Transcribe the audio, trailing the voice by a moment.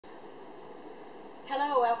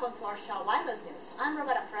Hello, welcome to our show, Wireless News. I'm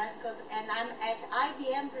Roberta Prescott, and I'm at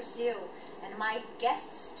IBM Brazil. And my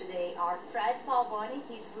guests today are Fred Balboni,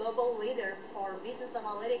 he's Global Leader for Business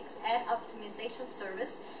Analytics and Optimization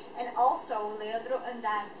Service, and also Leandro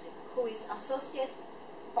Andrade, who is Associate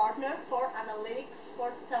Partner for Analytics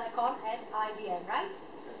for Telecom at IBM, right?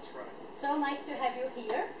 That's right. So nice to have you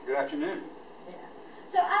here. Good afternoon. Yeah.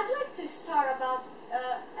 So I'd like to start about,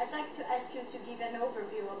 I'd like to ask you to give an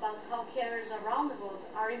overview about how carriers around the world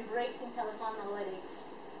are embracing telecom analytics.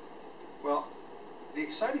 Well, the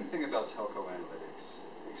exciting thing about Telecom Analytics,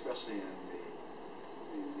 especially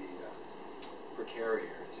for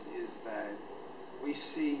carriers, is that we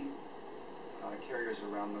see carriers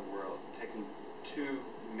around the world taking two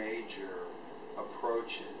major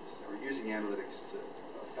approaches, or using analytics to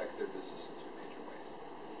affect their business in two major ways.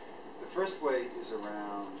 The first way is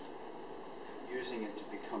around using it to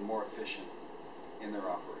become more efficient in their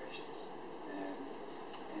operations,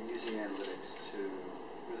 and using analytics to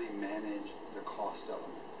really manage the cost element.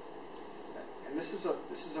 And this is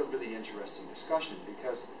a really interesting discussion,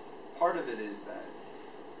 because part of it is that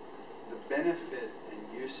the benefit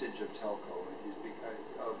and usage of telco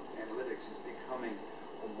of analytics is becoming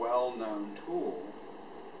a well-known tool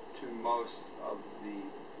to most of the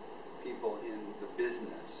people in the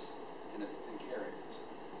business in carriers.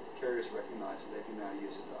 Carriers recognize that they can now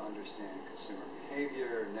use it to understand consumer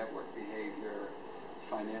behavior, network behavior,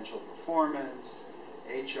 financial performance,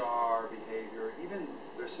 HR behavior, even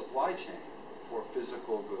their supply chain for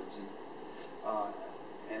physical goods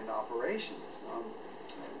and operations,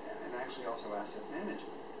 and actually also asset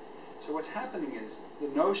management. So what's happening is the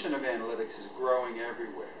notion of analytics is growing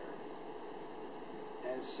everywhere,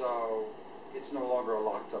 and so it's no longer a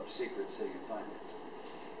locked up secret sitting in finance.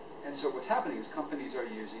 And so what's happening is companies are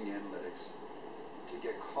using analytics to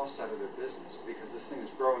get cost out of their business, because this thing is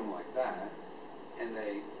growing like that, and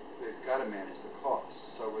they've got to manage the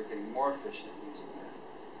costs. So we're getting more efficient using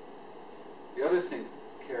that. The other thing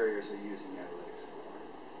carriers are using analytics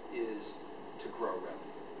for is to grow revenue.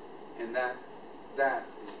 And that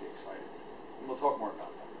is the exciting thing. And we'll talk more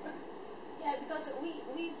about that in a minute. Yeah, because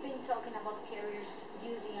we've been talking about carriers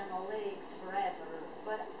using analytics forever,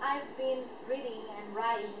 but I've been reading and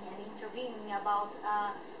writing and interviewing about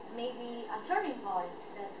maybe a turning point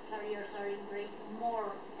that carriers are embracing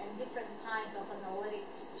more and different kinds of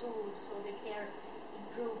analytics tools so they can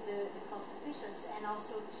improve the cost efficiency and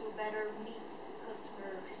also to better meet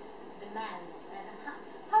customers' demands. And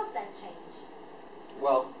how's that change?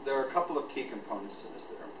 Well, there are a couple of key components to this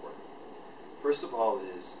that are important. First of all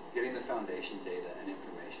is getting the foundation data and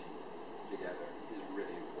information together is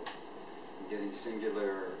really important. And getting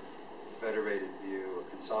singular, federated view or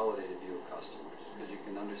consolidated view of customers, because you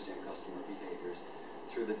can understand customer behaviors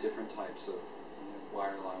through the different types of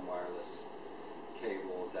wireline, wireless,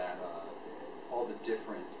 cable, data, all the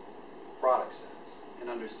different product sets, and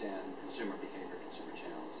understand consumer behavior, consumer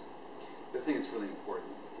channels. The thing that's really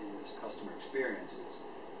important in this customer experience is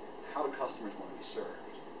how do customers want to be served?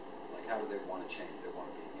 Like, how do they want to change? Do they want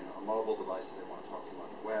to be, a mobile device? Do they want to talk to you on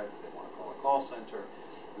the web? Do they want to call a call center?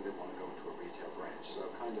 Do they want to go into a retail branch? So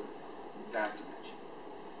kind of that dimension.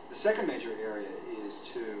 The second major area is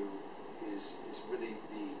really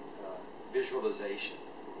the visualization.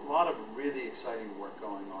 A lot of really exciting work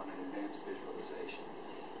going on in advanced visualization.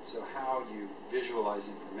 So how you visualize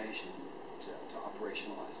information to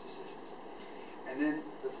operationalize decisions. And then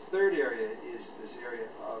the third area is this area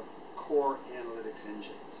of core analytics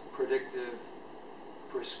engines. Predictive,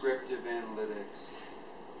 prescriptive analytics,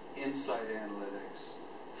 insight analytics,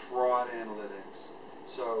 fraud analytics.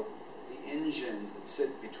 So the engines that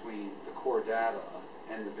sit between the core data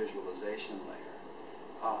and the visualization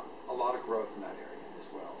layer, a lot of growth in that area as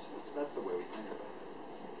well. So that's the way we think about it.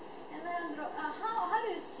 And Leandro, how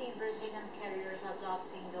do you see Brazilian carriers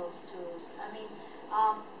adopting those tools? I mean,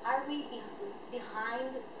 are we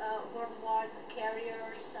behind worldwide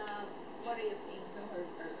carriers? What do you think? No, I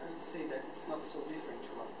would say that it's not so different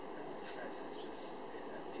to what Fred has just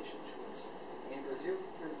mentioned to us. In Brazil,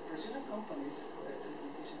 Brazilian companies,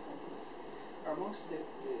 telecommunication companies, are amongst the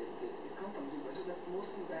companies in Brazil that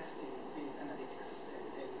most invest in analytics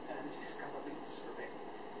and analytics capabilities for them.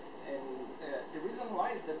 And the reason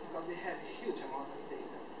why is that because they have a huge amount of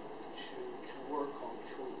data to work on,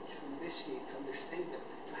 to investigate, to understand them,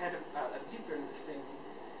 to have a deeper understanding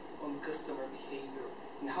on customer behavior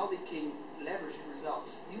and how they can leverage the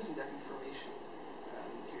results using that information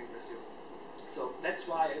here in Brazil. So that's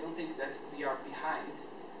why I don't think that we are behind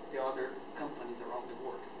the other companies around the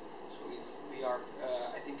world. So we are,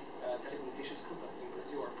 I think telecommunications companies in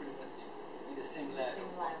Brazil are pretty much in the same level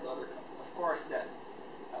of the other companies. Of course that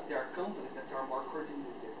There are companies that are more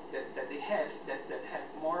coordinated, that have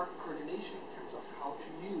more coordination in terms of how to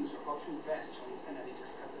use or how to invest on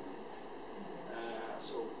analytics capabilities.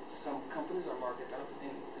 So some companies are more developed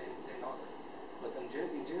than others. But in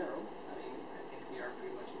general, I mean, I think we are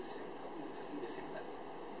pretty much in the same level.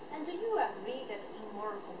 And do you agree that in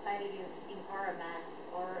more competitive environment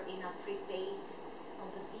or in a prepaid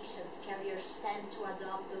competitions, carriers tend to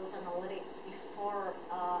adopt those analytics before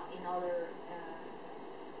in other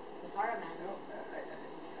environments? No,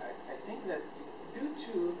 I think that due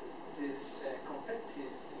to this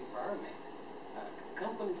competitive environment,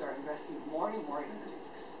 companies are investing more and more in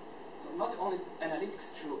analytics. So not only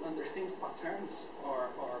analytics to understand patterns or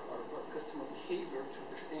customer behavior, to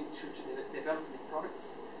develop new products,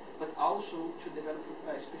 but also to develop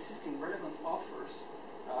specific and relevant offers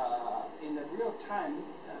in a real-time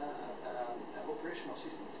operational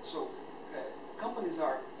systems. So companies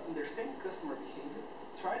are understanding customer behavior,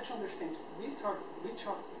 try to understand which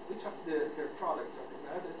of their products or the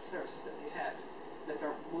relevant services that they have that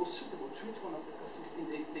are most suitable to each one of the customers, and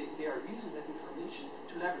they are using that information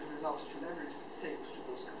to leverage results, to leverage sales to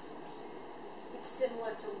those customers. It's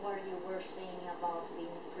similar to what you were saying about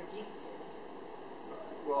being predictive.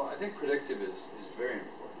 Well, I think predictive is very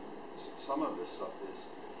important. Some of this stuff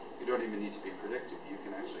is, you don't even need to be predictive. You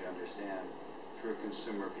can actually understand through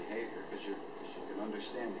consumer behavior, because you can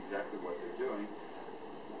understand exactly what they're doing,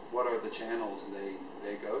 what are the channels they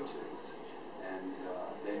go to, and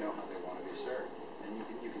they know how they want to be served. And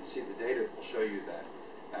you can see the data will show you that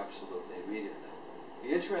absolutely immediately.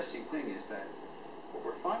 The interesting thing is that what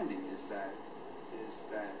we're finding is that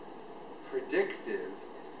predictive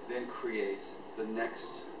then creates the next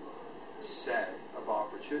set of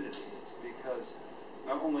opportunities, because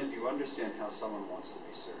not only do you understand how someone wants to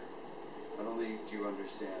be served, not only do you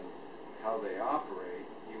understand how they operate,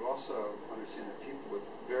 you also understand that people with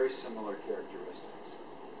very similar characteristics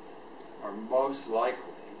are most likely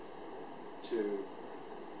to,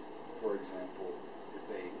 for example,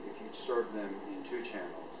 if you serve them in 2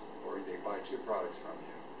 channels, or they buy 2 products from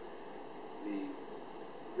you,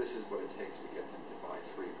 this is what it takes to get them to buy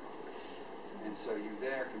 3 products. And so you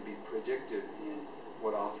there can be predictive in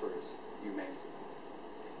what offers you make to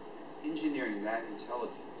them. Engineering that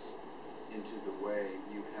intelligence into the way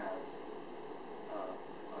you have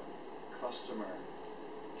a customer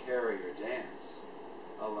carrier dance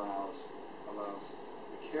allows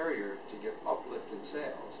the carrier to get uplift in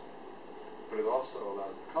sales, but it also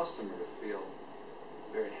allows the customer to feel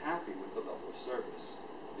very happy with the level of service,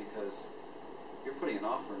 because you're putting an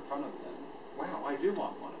offer in front of them. Wow, I do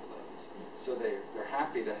want one of those. So they're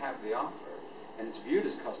happy to have the offer, and it's viewed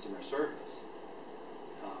as customer service.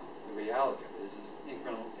 The reality of it is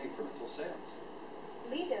incremental sales.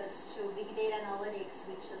 Lead us to big data analytics,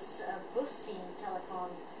 which is boosting telecom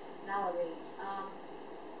nowadays.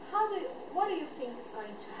 What do you think is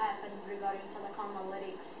going to happen regarding telecom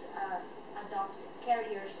analytics,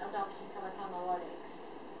 carriers adopting telecom analytics?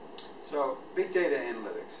 So big data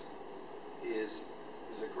analytics is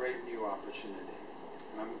a great new opportunity.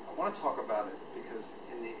 And I want to talk about it because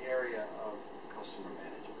in the area of customer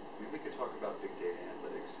management, I mean, we could talk about big data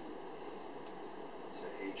analytics in, let's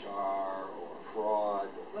say, HR or fraud,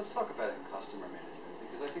 but let's talk about it in customer management,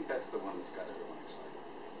 because I think that's the one that's got everyone excited.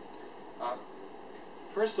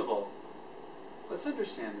 First of all, let's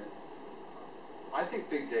understand that I think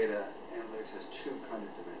big data analytics has 2 kind of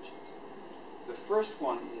dimensions. The first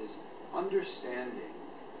one is understanding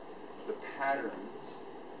the patterns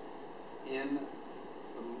in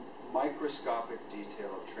the microscopic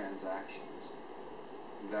detail of transactions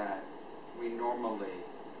that we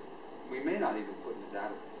may not even put in a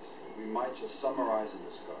database. We might just summarize and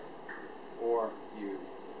discard. Or you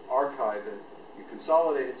archive it, you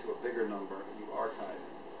consolidate it to a bigger number, and you archive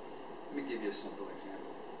it. Let me give you a simple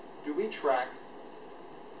example. Do we track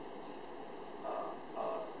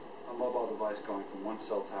a mobile device going from one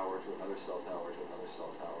cell tower to another cell tower to another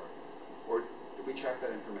cell tower? Or do we track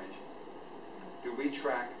that information? Do we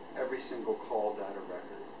track every single call data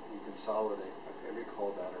record and consolidate every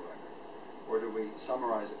call data record? Or do we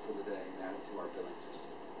summarize it for the day and add it to our billing system?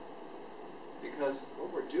 Because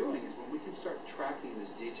what we're doing is when we can start tracking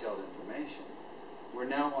this detailed information, we're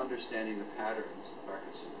now understanding the patterns of our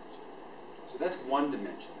consumers. So that's one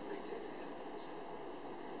dimension of big data analytics.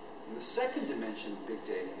 And the second dimension of big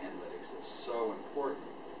data analytics that's so important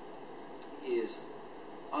is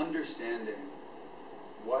understanding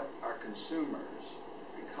what our consumers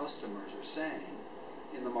and customers are saying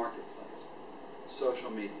in the marketplace.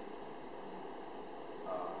 Social media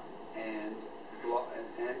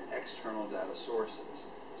and external data sources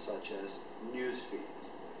such as news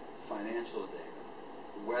feeds, financial data,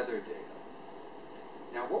 weather data.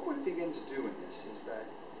 Now what we begin to do in this is that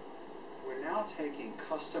we're now taking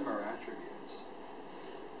customer attributes,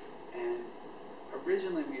 and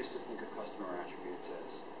originally we used to think of customer attributes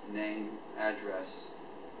as name, address,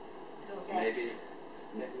 Those maybe,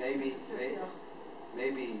 apps.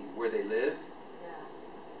 maybe where they live,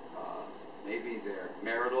 Yeah. maybe their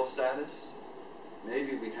marital status,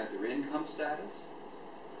 maybe we had their income status.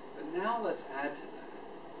 But now let's add to that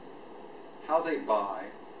how they buy,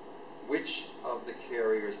 which of the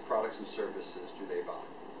carrier's products and services do they buy,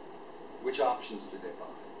 which options do they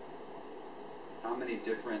buy, how many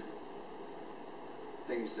different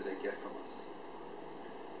things do they get from us.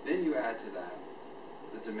 Then you add to that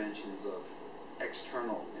the dimensions of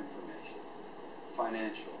external information,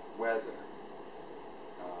 financial, weather,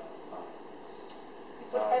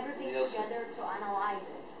 You put everything Nielsen. together to analyze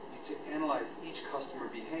it. To analyze each customer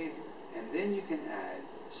behavior. And then you can add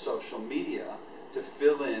social media to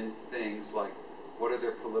fill in things like what are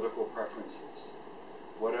their political preferences,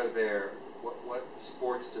 what are their, what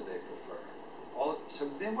sports do they prefer. So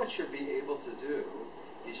then what you'll be able to do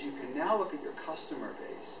is you can now look at your customer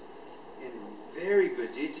base in very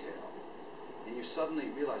good detail, and you suddenly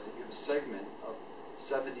realize that you have a segment of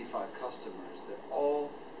 75 customers that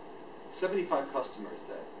 75 customers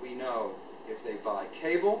that we know if they buy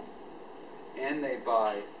cable and they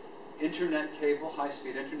buy internet cable,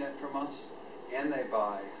 high-speed internet from us, and they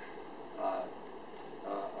buy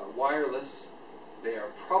wireless, they are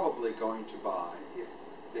probably going to buy, if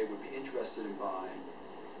they would be interested in buying,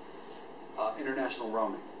 international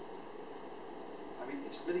roaming. I mean,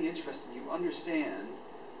 it's really interesting. You understand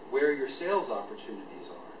where your sales opportunities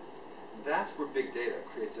are. That's where big data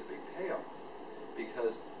creates a big payoff,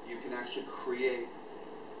 because you can actually create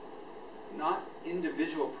not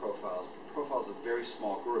individual profiles, but profiles of very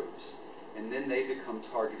small groups, and then they become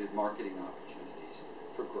targeted marketing opportunities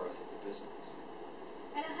for growth of the business.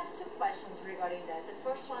 And I have two questions regarding that. The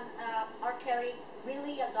first one, are Kerry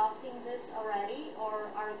really adopting this already, or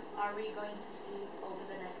are we going to see it over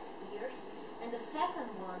the next years? And the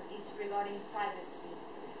second one is regarding privacy.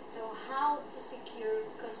 So how to secure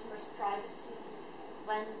customers' privacy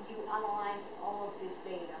when you analyze all of this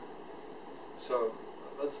data? So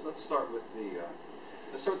let's start with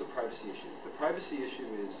the privacy issue. The privacy issue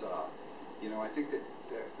is, I think that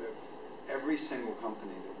every single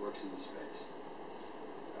company that works in the space,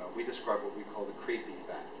 we describe what we call the creepy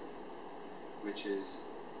factor, which is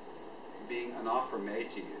being an offer made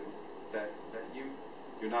to you that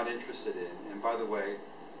you're not interested in. And by the way,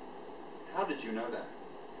 how did you know that?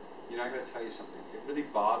 I'm going to tell you something. It really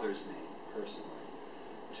bothers me personally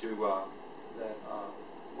that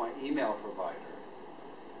my email provider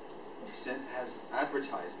has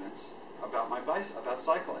advertisements about about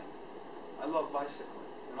cycling. I love bicycling,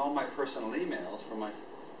 and all my personal emails from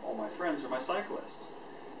all my friends are my cyclists.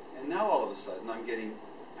 And now all of a sudden I'm getting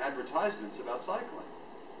advertisements about cycling.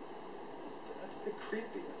 That's a bit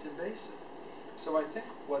creepy. That's invasive. So I think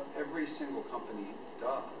what every single company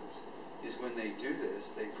does is when they do this,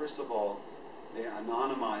 they first of all they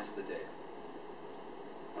anonymize the data,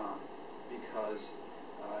 because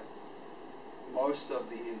most of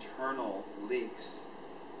the internal leaks,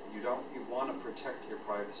 you want to protect your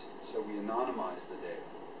privacy, so we anonymize the data.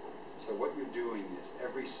 So what you're doing is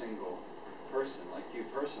every single person, like you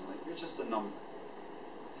personally, you're just a number.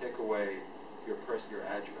 Take away your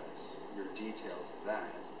address, your details of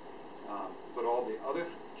that, but all the other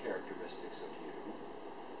characteristics of you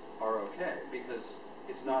are okay, because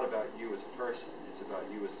it's not about you as a person, it's about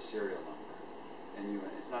you as a serial number. And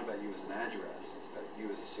it's not about you as an address, it's about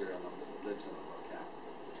you as a serial number that lives in a locale.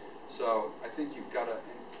 So I think you've got to,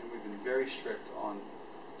 and we've been very strict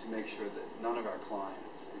to make sure that none of our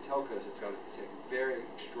clients, and telcos have got to take very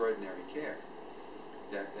extraordinary care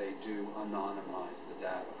that they do anonymize the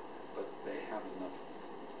data, but they have enough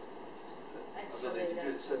ability to do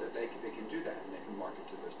it so that they can do that and they can market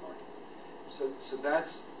to those markets. So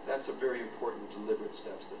that's a very important deliberate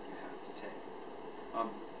steps that you have to take.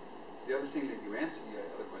 The other thing that you answer, the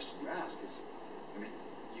other question you ask is,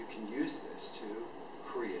 you can use this to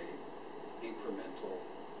create incremental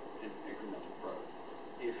growth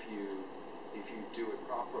if you do it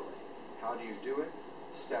properly. How do you do it?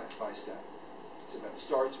 Step by step.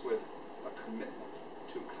 Starts with a commitment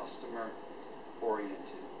to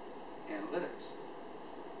customer-oriented analytics.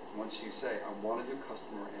 Once you say, I want to do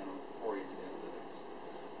customer-oriented analytics,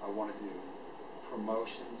 I want to do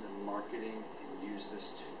promotions and marketing and use this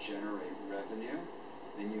to generate revenue,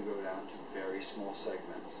 then you go down to very small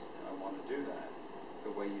segments, and I want to do that.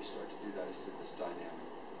 The way you start to do that is through this dynamic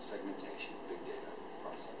segmentation, big data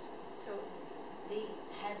process. So they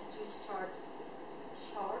have to start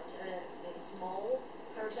short, small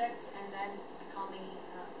projects, and then becoming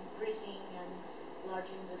increasing and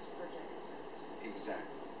enlarging this project.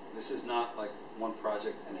 Exactly. This is not like one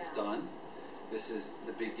project and it's done. This is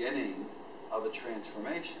the beginning of a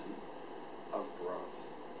transformation of growth.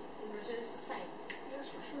 In Brazil is the same. Yes,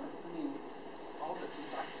 for sure. I mean, all that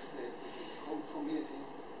impacts the whole community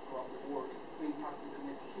around the world will impact the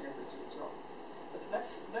community here in Brazil as well. But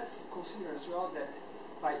let's consider as well that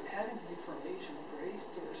by having this information,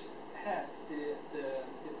 operators have the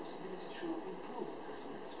possibility to improve the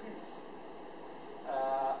customer experience.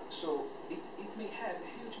 So it may have a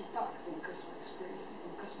huge impact on customer experience,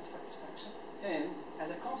 on customer satisfaction, and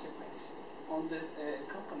as a consequence, on the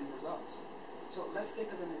company's results. So let's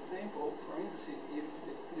take as an example, for instance, if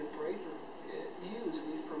the operator uses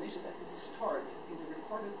the information that is stored in the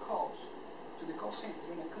recorded calls to the call center.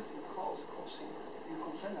 When a customer calls the call center and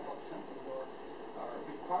complain about something or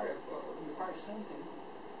require something,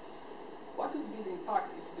 what would be the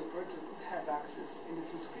impact if the operator could have access in the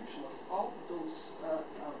transcription of all those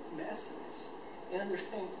messages and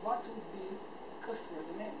understand what would be customers'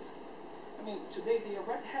 demands? I mean, today they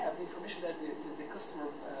already have the information that the customer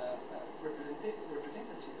representative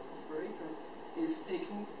of the operator is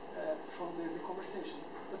taking from the conversation.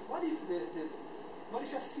 But what if what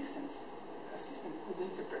if assistant could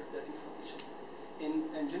interpret that information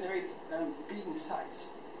and generate big insights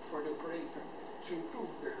for the operator to improve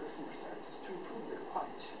their customer service, to improve their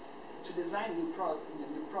quality, to design new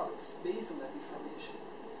products based on that information?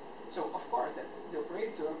 So of course that the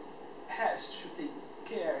operator has to take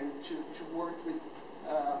care and to work with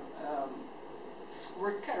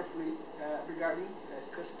work carefully regarding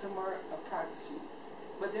customer privacy.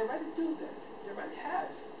 But they already do that. They already have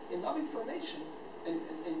enough information and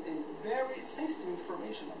very sensitive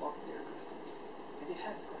information about their customers. And they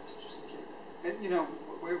have process to secure that. And you know,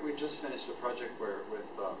 we just finished a project where with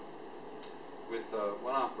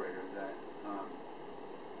one operator that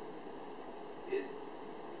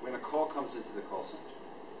when a call comes into the call center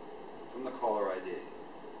from the caller ID,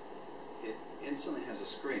 it instantly has a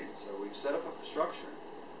screen. So we've set up a structure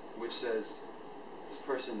which says this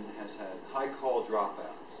person has had high call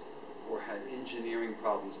dropouts or had engineering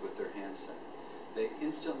problems with their handset. They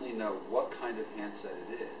instantly know what kind of handset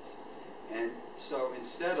it is. And so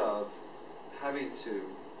instead of having to,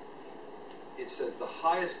 it says the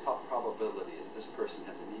highest probability is this person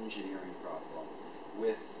has an engineering problem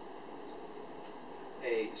with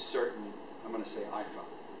a certain, I'm going to say iPhone.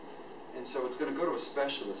 And so it's going to go to a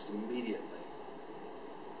specialist immediately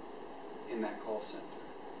in that call center.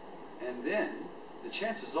 And then the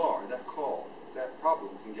chances are that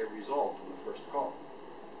problem can get resolved on the first call.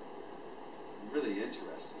 Really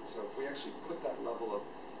interesting. So if we actually put that level of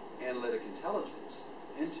analytic intelligence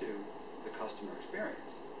into the customer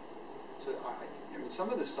experience. So I mean, some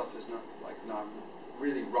of this stuff is not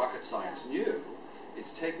really rocket science new.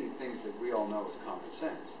 It's taking things that we all know as common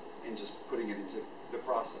sense and just putting it into the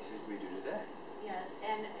processes we do today. Yes,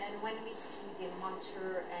 and when we see the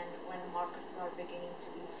monitor and when markets are beginning to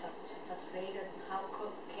be saturated, how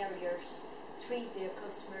carriers treat their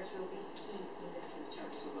customers will be key in the future.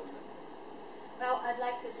 Absolutely. Well, I'd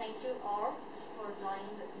like to thank you all for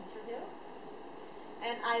joining the interview.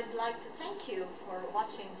 And I'd like to thank you for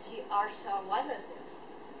watching RCell Wireless News.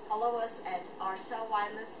 Follow us at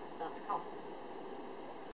rcellwireless.com.